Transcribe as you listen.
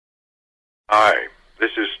Hi,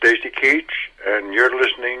 this is Stacy Keach, and you're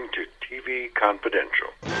listening to TV Confidential.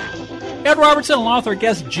 Ed Robertson, along with our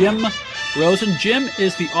guest Jim Rosen. Jim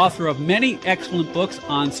is the author of many excellent books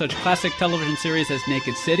on such classic television series as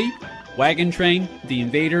Naked City, Wagon Train, The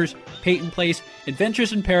Invaders, Peyton Place,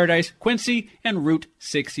 Adventures in Paradise, Quincy, and Route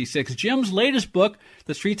 66. Jim's latest book,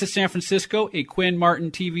 The Streets of San Francisco, a Quinn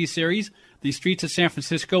Martin TV series, The Streets of San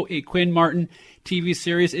Francisco, a Quinn Martin TV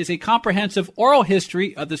series, is a comprehensive oral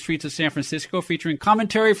history of the streets of San Francisco, featuring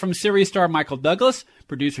commentary from series star Michael Douglas,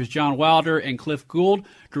 producers John Wilder and Cliff Gould,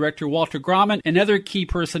 director Walter Grauman, and other key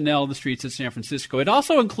personnel of the streets of San Francisco. It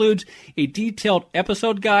also includes a detailed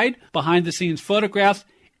episode guide, behind-the-scenes photographs,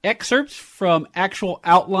 excerpts from actual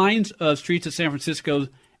outlines of Streets of San Francisco's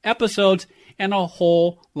episodes, and a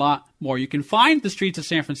whole lot more. You can find The Streets of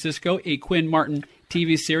San Francisco, a Quinn Martin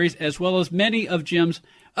TV series, as well as many of Jim's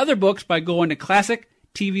other books by going to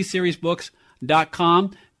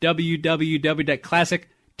classictvseriesbooks.com,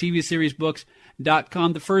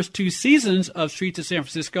 www.classictvseriesbooks.com. The first 2 seasons of Streets of San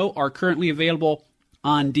Francisco are currently available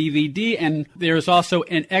on DVD, and there's also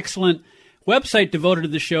an excellent website devoted to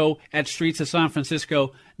the show at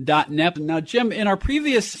streetsofsanfrancisco.net. Now, Jim, in our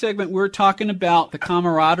previous segment, we were talking about the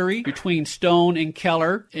camaraderie between Stone and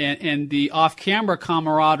Keller and the off-camera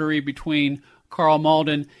camaraderie between Karl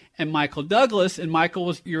Malden and Michael Douglas. And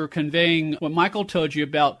Michael, you're conveying what Michael told you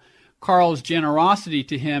about Karl's generosity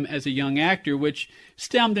to him as a young actor, which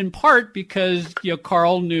stemmed in part because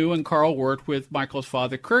Karl knew and Karl worked with Michael's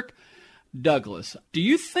father, Kirk Douglas. Do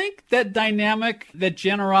you think that dynamic, that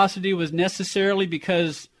generosity, was necessarily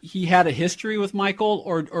because he had a history with Michael,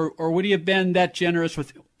 or would he have been that generous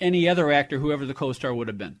with any other actor, whoever the co-star would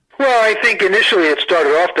have been? Well, I think initially it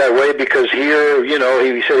started off that way because here, he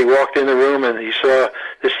said he walked in the room and he saw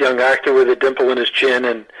this young actor with a dimple in his chin,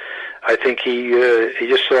 and I think he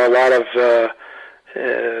just saw a lot of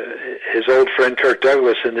his old friend Kirk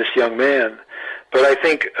Douglas in this young man. But I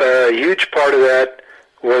think a huge part of that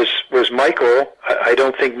was Michael. I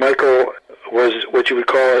don't think Michael was what you would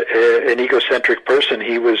call an egocentric person.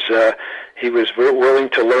 He was willing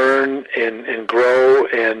to learn and grow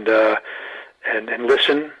and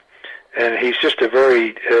listen. And he's just a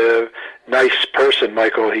very nice person,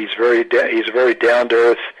 Michael. He's a very down to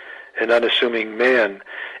earth and unassuming man.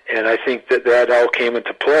 And I think that all came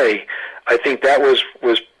into play. I think that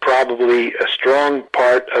was probably a strong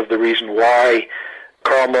part of the reason why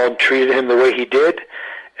Karl Malden treated him the way he did.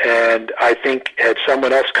 And I think had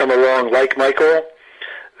someone else come along like Michael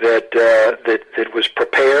that was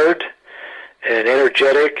prepared and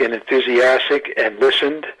energetic and enthusiastic and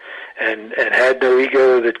listened and had no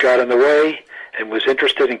ego that got in the way and was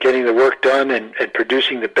interested in getting the work done and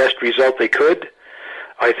producing the best result they could,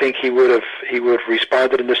 I think he would have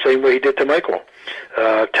responded in the same way he did to Michael.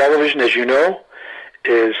 Television, as you know,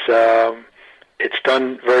 is it's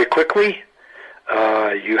done very quickly.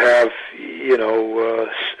 You have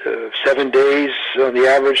 7 days on the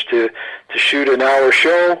average to shoot an hour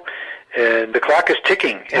show, and the clock is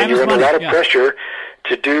ticking, and you're under a lot of pressure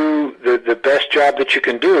to do the best job that you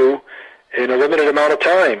can do in a limited amount of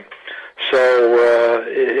time. So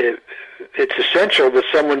it's essential that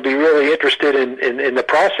someone be really interested in the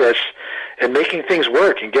process and making things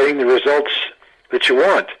work and getting the results that you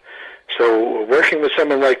want. So working with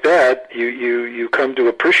someone like that, you come to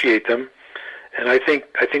appreciate them. And I think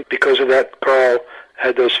because of that, Karl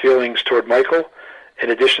had those feelings toward Michael, in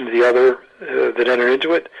addition to the other that entered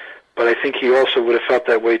into it. But I think he also would have felt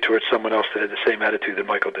that way towards someone else that had the same attitude that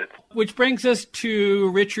Michael did. Which brings us to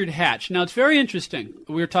Richard Hatch. Now, it's very interesting.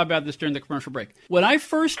 We were talking about this during the commercial break. When I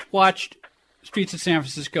first watched Streets of San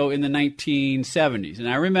Francisco in the 1970s, and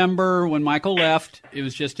I remember when Michael left, it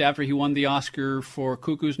was just after he won the Oscar for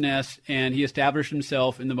Cuckoo's Nest, and he established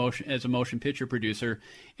himself in the as a motion picture producer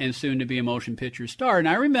and soon to be a motion picture star. And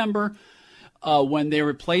I remember when they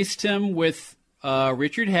replaced him with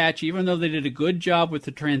Richard Hatch, even though they did a good job with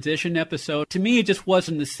the transition episode, to me it just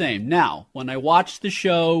wasn't the same. Now, when I watched the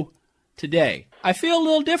show today, I feel a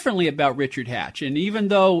little differently about Richard Hatch. And even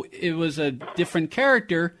though it was a different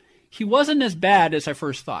character, he wasn't as bad as I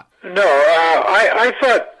first thought. No, I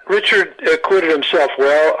thought Richard acquitted himself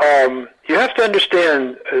well. You have to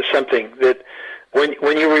understand something, that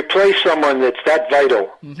when you replace someone that's that vital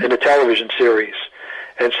in a television series,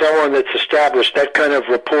 and someone that's established that kind of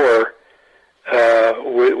rapport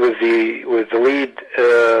with the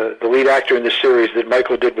lead actor in the series that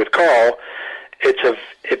Michael did with Karl,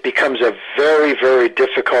 it becomes a very, very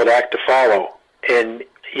difficult act to follow. And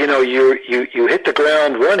you hit the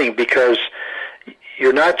ground running because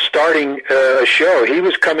you're not starting a show. He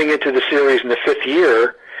was coming into the series in the 5th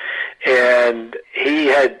year, and he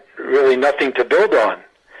had really nothing to build on.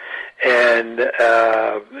 And,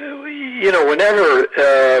 whenever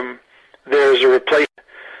there's a replacement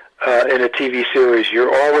in a TV series,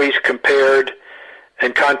 you're always compared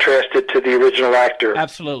and contrasted to the original actor.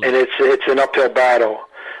 Absolutely. And it's an uphill battle.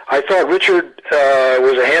 I thought Richard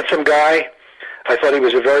was a handsome guy. I thought he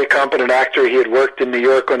was a very competent actor. He had worked in New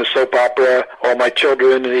York on a soap opera, All My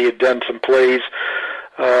Children, and he had done some plays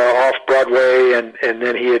off-Broadway, and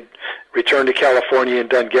then he had returned to California and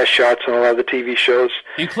done guest shots on a lot of the TV shows.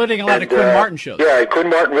 Including a lot of Quinn Martin shows. Yeah, Quinn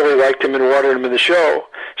Martin really liked him and wanted him in the show.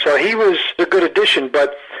 So he was a good addition,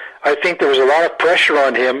 but I think there was a lot of pressure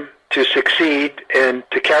on him to succeed and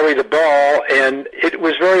to carry the ball, and it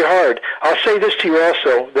was very hard. I'll say this to you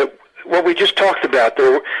also, that what we just talked about,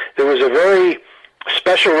 there was a very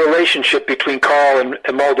special relationship between Carl and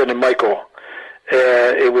Malden and Michael.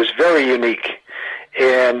 It was very unique.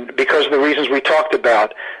 And because of the reasons we talked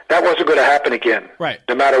about, that wasn't going to happen again. Right.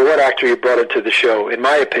 No matter what actor you brought into the show, in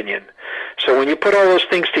my opinion. So when you put all those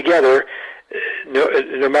things together,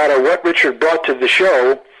 no matter what Richard brought to the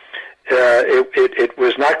show, it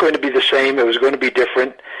was not going to be the same. It was going to be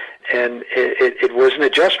different. And it was an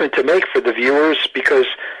adjustment to make for the viewers, because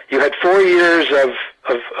you had 4 years of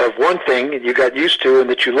one thing that you got used to and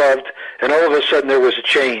that you loved, and all of a sudden there was a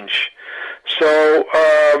change. So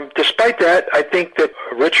despite that, I think that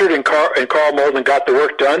Richard and Carl Malden got the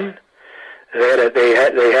work done. They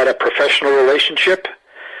had a professional relationship,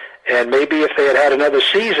 and maybe if they had had another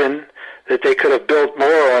season, that they could have built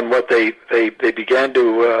more on what they began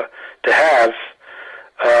to have.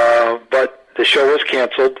 But the show was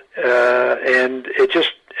canceled, and it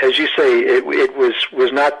just, as you say, it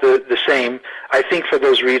was not the same, I think, for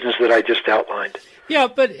those reasons that I just outlined. Yeah,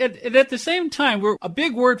 but at the same time, a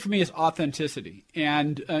big word for me is authenticity,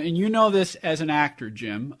 and you know this as an actor,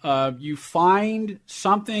 Jim. You find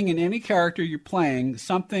something in any character you're playing,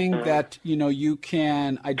 something that you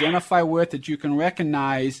can identify with, that you can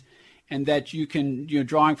recognize, and that you can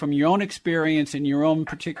drawing from your own experience and your own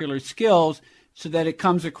particular skills, so that it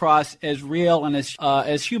comes across as real and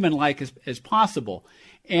as human-like as possible.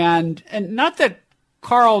 And not that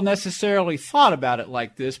Carl necessarily thought about it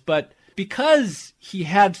like this, but because he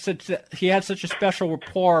had such a special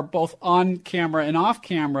rapport both on camera and off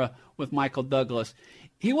camera with Michael Douglas,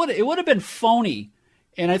 it would have been phony.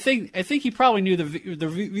 And I think he probably knew the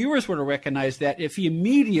viewers would have recognized that if he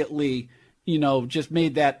immediately just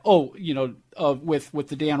made that with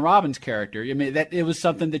the Dan Robbins character. I mean, that it was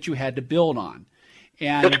something that you had to build on.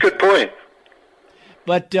 And that's a good point.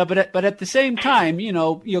 But at the same time,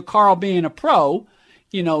 Carl being a pro,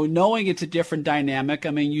 knowing it's a different dynamic. I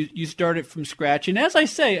mean, you start it from scratch. And as I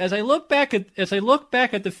say, as I look back at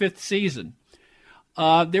the fifth season,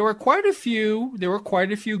 there were quite a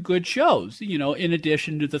few good shows. In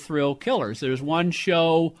addition to the Thrill Killers, there's one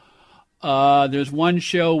show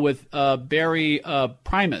with Barry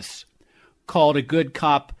Primus called A Good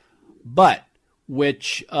Cop But,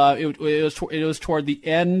 which it was toward the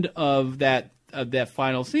end of that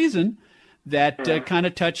final season that kind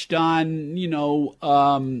of touched on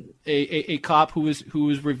a cop who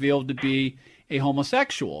was revealed to be a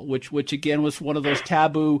homosexual, which again was one of those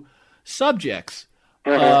taboo subjects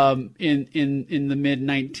in the mid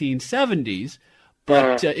 1970s.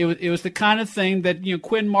 But it was the kind of thing that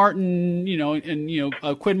Quinn Martin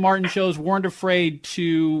Quinn Martin shows weren't afraid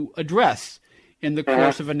to address in the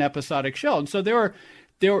course of an episodic show. And so there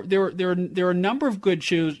were a number of good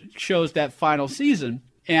shows that final season,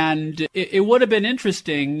 and it would have been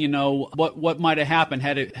interesting, what might have happened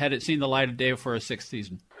had it seen the light of day for a sixth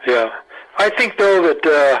season. Yeah, I think though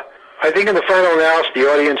that I think in the final analysis, the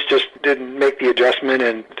audience just didn't make the adjustment,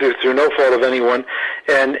 and through no fault of anyone.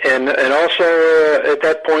 And also at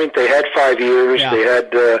that point, they had 5 years. Yeah. They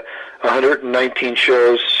had 119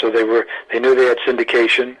 shows, so they knew they had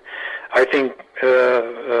syndication. I think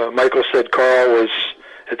Michael said Carl was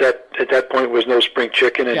at that point was no spring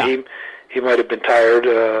chicken, and he might have been tired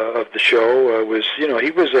of the show.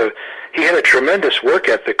 He had a tremendous work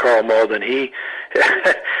ethic, Carl Malden.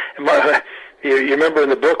 You remember in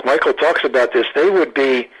the book, Michael talks about this. They would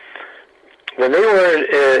be, when they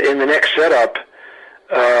were in the next setup,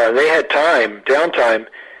 they had downtime.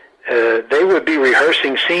 They would be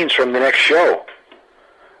rehearsing scenes from the next show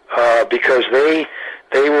because they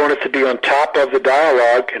wanted to be on top of the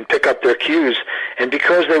dialogue and pick up their cues. And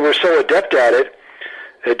because they were so adept at it,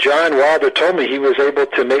 John Wilder told me he was able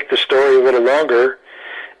to make the story a little longer.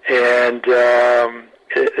 And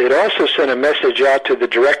it also sent a message out to the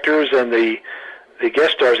directors and the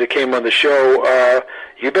guest stars that came on the show.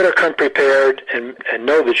 You better come prepared and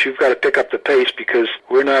know that you've got to pick up the pace, because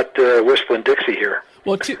we're not whistling Dixie here.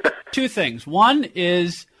 Well, two things. One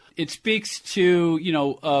is It speaks to,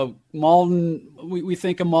 Malden. We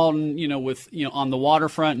think of Malden, with, on the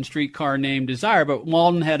waterfront and Streetcar Named Desire, but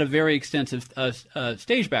Malden had a very extensive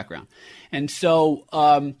stage background. And so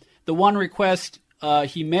the one request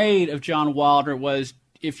he made of John Wilder was,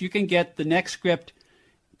 if you can get the next script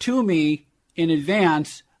to me in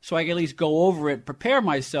advance so I can at least go over it, prepare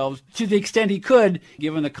myself to the extent he could,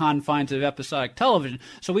 given the confines of episodic television.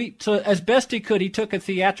 So as best he could, he took a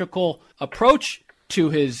theatrical approach to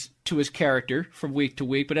his character from week to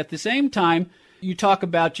week. But at the same time, you talk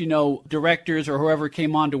about, directors or whoever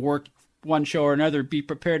came on to work one show or another, be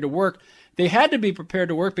prepared to work. They had to be prepared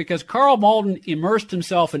to work because Karl Malden immersed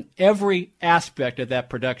himself in every aspect of that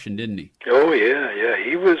production, didn't he? Oh, yeah.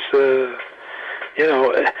 He was,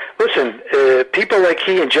 listen, people like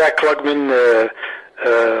he and Jack Klugman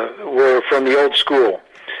were from the old school.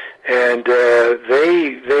 And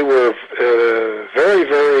they were very,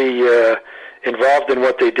 very involved in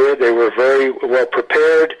what they did. They were very well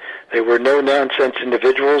prepared. They were no-nonsense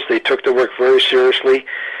individuals. They took the work very seriously.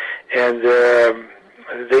 And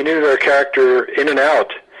they knew their character in and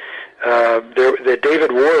out. The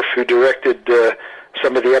David Worf, who directed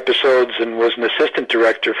some of the episodes and was an assistant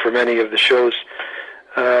director for many of the shows,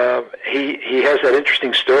 he has that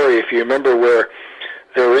interesting story. If you remember, where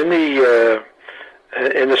they were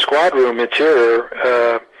in the squad room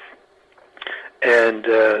interior, and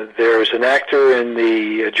there was an actor in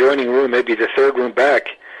the adjoining room, maybe the third room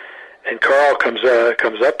back, and Carl comes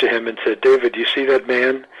up to him and said, "David, do you see that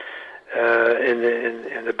man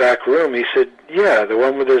in the back room?" He said, "Yeah, the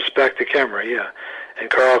one with his back to camera, yeah." And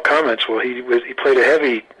Carl comments, "Well, he played a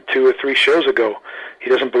heavy 2 or 3 shows ago. He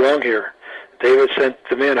doesn't belong here." David sent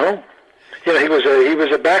the man home. He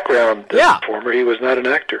was a background performer. He was not an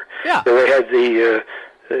actor. Yeah. So they had the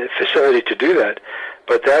facility to do that.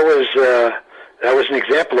 But that was an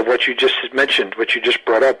example of what you just mentioned, what you just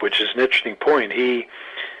brought up, which is an interesting point. He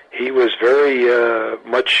was very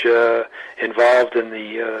much involved in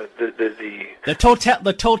the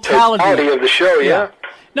totality of the show. Yeah.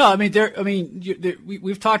 No, I mean,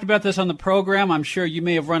 we've talked about this on the program. I'm sure you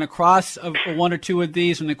may have run across one or two of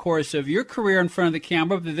these in the course of your career in front of the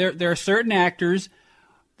camera. But there are certain actors,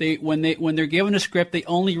 when they're given a script, they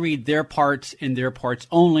only read their parts and their parts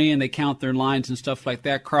only, and they count their lines and stuff like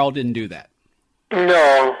that. Carl didn't do that.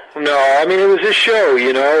 No. I mean, it was his show.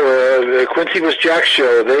 Quincy was Jack's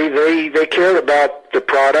show. They cared about the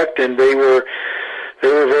product, and they were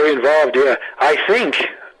very involved. Yeah, I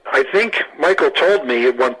think Michael told me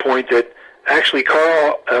at one point that actually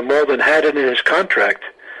Karl Malden had it in his contract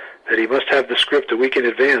that he must have the script a week in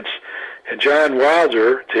advance. And John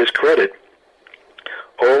Wilder, to his credit,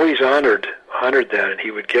 always honored that, and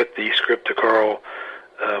he would get the script to Karl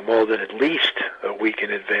Malden at least a week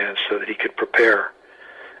in advance so that he could prepare.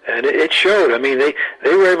 And it showed. I mean, they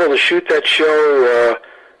were able to shoot that show,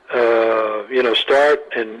 start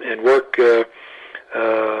and work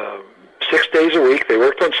 6 days a week. They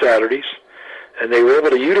worked on Saturdays, and they were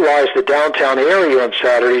able to utilize the downtown area on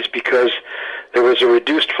Saturdays because there was a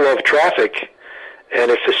reduced flow of traffic, and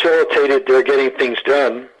it facilitated their getting things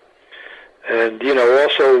done. And,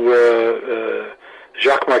 also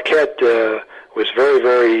Jacques Marquette was very,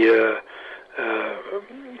 very,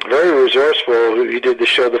 very resourceful. He did the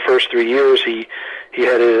show the first 3 years. He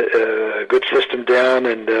had a good system down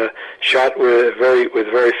and shot with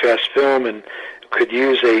very fast film and could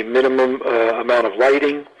use a minimum amount of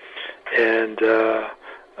lighting and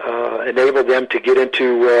enable them to get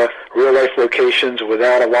into real-life locations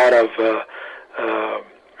without a lot of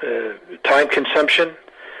time consumption,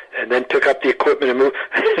 and then pick up the equipment and move.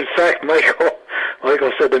 In fact,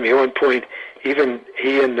 Michael said to me at one point, even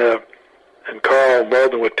he and Karl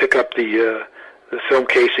Malden would pick up the film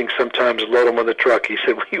casing sometimes and load them on the truck. He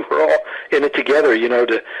said we were all in it together,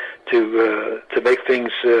 to make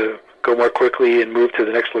things go more quickly and move to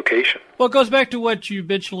the next location. Well, it goes back to what you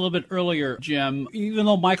mentioned a little bit earlier, Jim. Even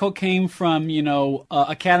though Michael came from,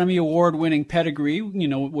 Academy Award-winning pedigree,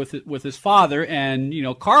 with his father, and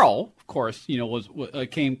Karl, of course,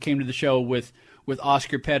 came to the show with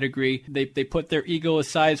Oscar pedigree. They put their ego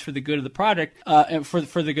aside for the good of the product, and for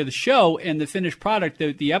the good of the show, and the finished product.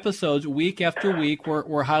 The episodes week after week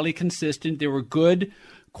were highly consistent. They were good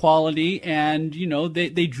quality, and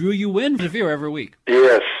they drew you in to view every week.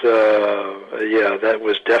 Yes, that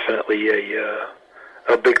was definitely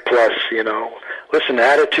a big plus. Listen,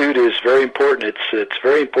 attitude is very important. It's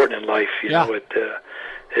very important in life.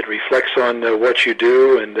 It reflects on what you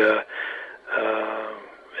do and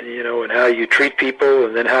and how you treat people,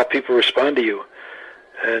 and then how people respond to you.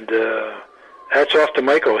 And hats off to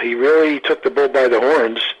Michael. He really took the bull by the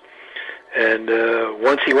horns, and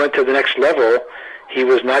once he went to the next level, he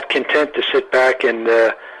was not content to sit back and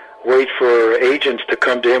wait for agents to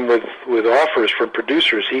come to him with offers from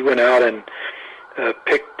producers. He went out and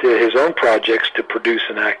picked his own projects to produce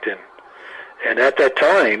and act in. And at that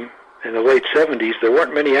time, in the late 70s, there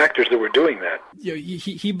weren't many actors that were doing that.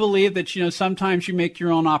 He believed that, sometimes you make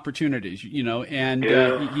your own opportunities, and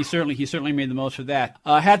he certainly made the most of that.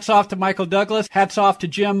 Hats off to Michael Douglas. Hats off to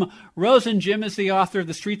Jim Rosen. Jim is the author of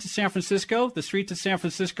The Streets of San Francisco,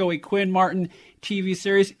 a Quinn Martin TV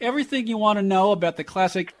series. Everything you want to know about the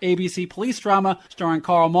classic ABC police drama starring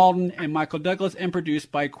Carl Malden and Michael Douglas and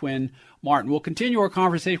produced by Quinn Martin. We'll continue our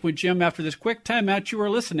conversation with Jim after this quick timeout. You are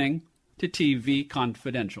listening to TV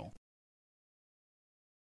Confidential.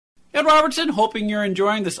 Ed Robertson, hoping you're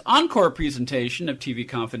enjoying this encore presentation of TV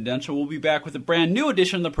Confidential. We'll be back with a brand new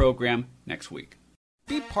edition of the program next week.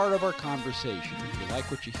 Be part of our conversation. If you like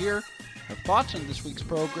what you hear, have thoughts on this week's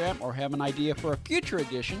program, or have an idea for a future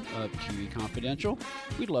edition of TV Confidential,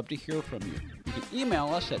 we'd love to hear from you. You can email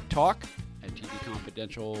us at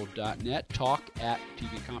talk@tvconfidential.net,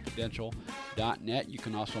 talk@tvconfidential.net. You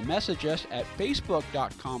can also message us at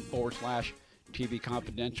facebook.com/TV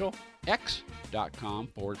Confidential,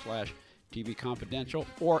 x.com/TV Confidential,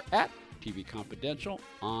 or at TV Confidential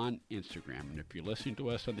on Instagram. And if you're listening to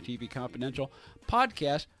us on the TV Confidential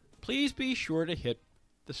podcast, please be sure to hit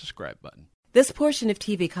the subscribe button. This portion of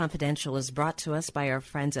TV Confidential is brought to us by our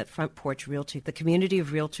friends at Front Porch Realty, the community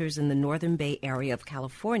of realtors in the Northern Bay Area of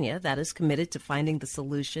California that is committed to finding the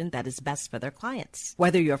solution that is best for their clients.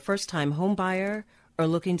 Whether you're a first-time home buyer or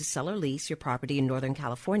looking to sell or lease your property in Northern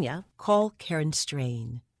California, call Karen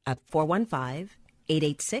Strain at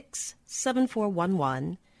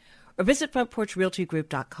 415-886-7411 or visit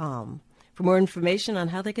frontporchrealtygroup.com for more information on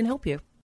how they can help you.